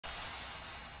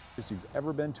If you've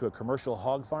ever been to a commercial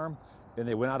hog farm and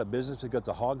they went out of business because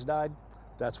the hogs died,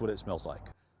 that's what it smells like.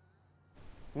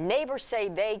 Neighbors say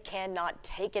they cannot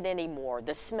take it anymore.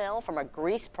 The smell from a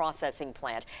grease processing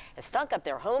plant has stunk up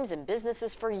their homes and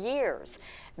businesses for years.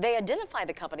 They identify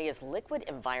the company as Liquid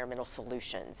Environmental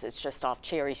Solutions. It's just off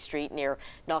Cherry Street near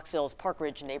Knoxville's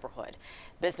Parkridge neighborhood.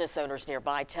 Business owners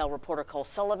nearby tell reporter Cole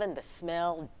Sullivan the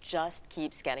smell just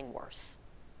keeps getting worse.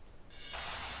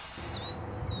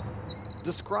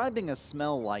 Describing a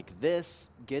smell like this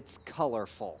gets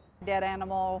colorful. Dead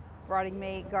animal, rotting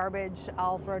meat, garbage,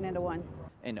 all thrown into one.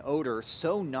 An odor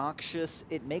so noxious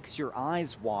it makes your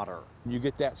eyes water. You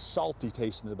get that salty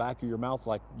taste in the back of your mouth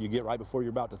like you get right before you're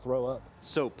about to throw up.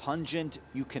 So pungent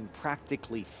you can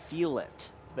practically feel it.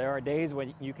 There are days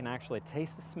when you can actually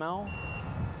taste the smell.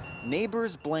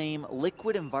 Neighbors blame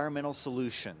Liquid Environmental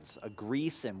Solutions, a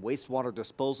grease and wastewater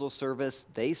disposal service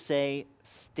they say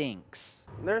stinks.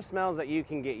 There are smells that you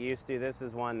can get used to. This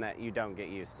is one that you don't get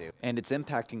used to. And it's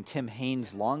impacting Tim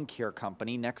Haynes' lawn care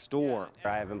company next door.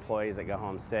 I have employees that go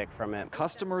home sick from it.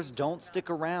 Customers don't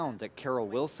stick around at Carol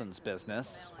Wilson's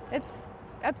business. It's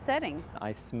upsetting.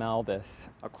 I smell this.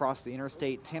 Across the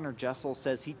interstate, Tanner Jessel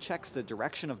says he checks the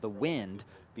direction of the wind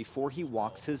before he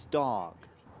walks his dog.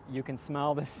 You can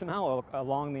smell the smell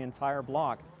along the entire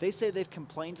block. They say they've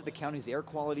complained to the county's air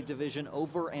quality division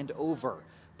over and over,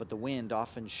 but the wind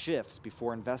often shifts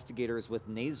before investigators with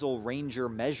nasal ranger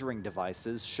measuring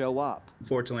devices show up.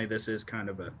 Unfortunately, this is kind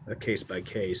of a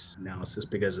case-by-case analysis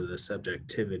because of the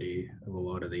subjectivity of a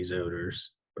lot of these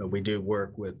odors. But we do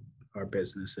work with our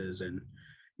businesses and,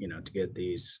 to get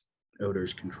these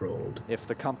odors controlled. If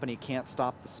the company can't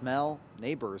stop the smell,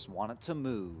 neighbors want it to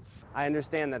move. I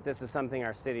understand that this is something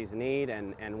our cities need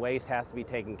and waste has to be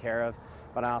taken care of,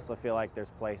 but I also feel like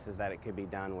there's places that it could be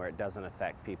done where it doesn't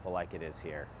affect people like it is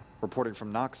here. Reported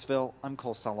from Knoxville, I'm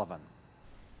Cole Sullivan.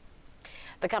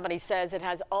 The company says it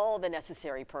has all the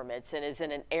necessary permits and is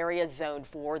in an area zoned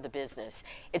for the business.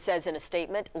 It says in a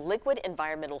statement, Liquid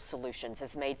Environmental Solutions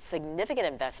has made significant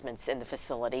investments in the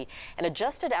facility and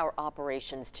adjusted our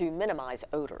operations to minimize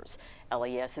odors.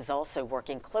 LES is also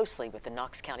working closely with the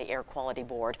Knox County Air Quality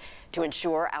Board to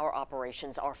ensure our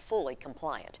operations are fully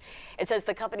compliant. It says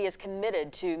the company is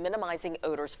committed to minimizing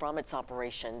odors from its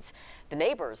operations. The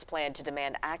neighbors plan to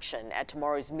demand action at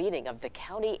tomorrow's meeting of the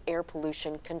County Air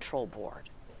Pollution Control Board.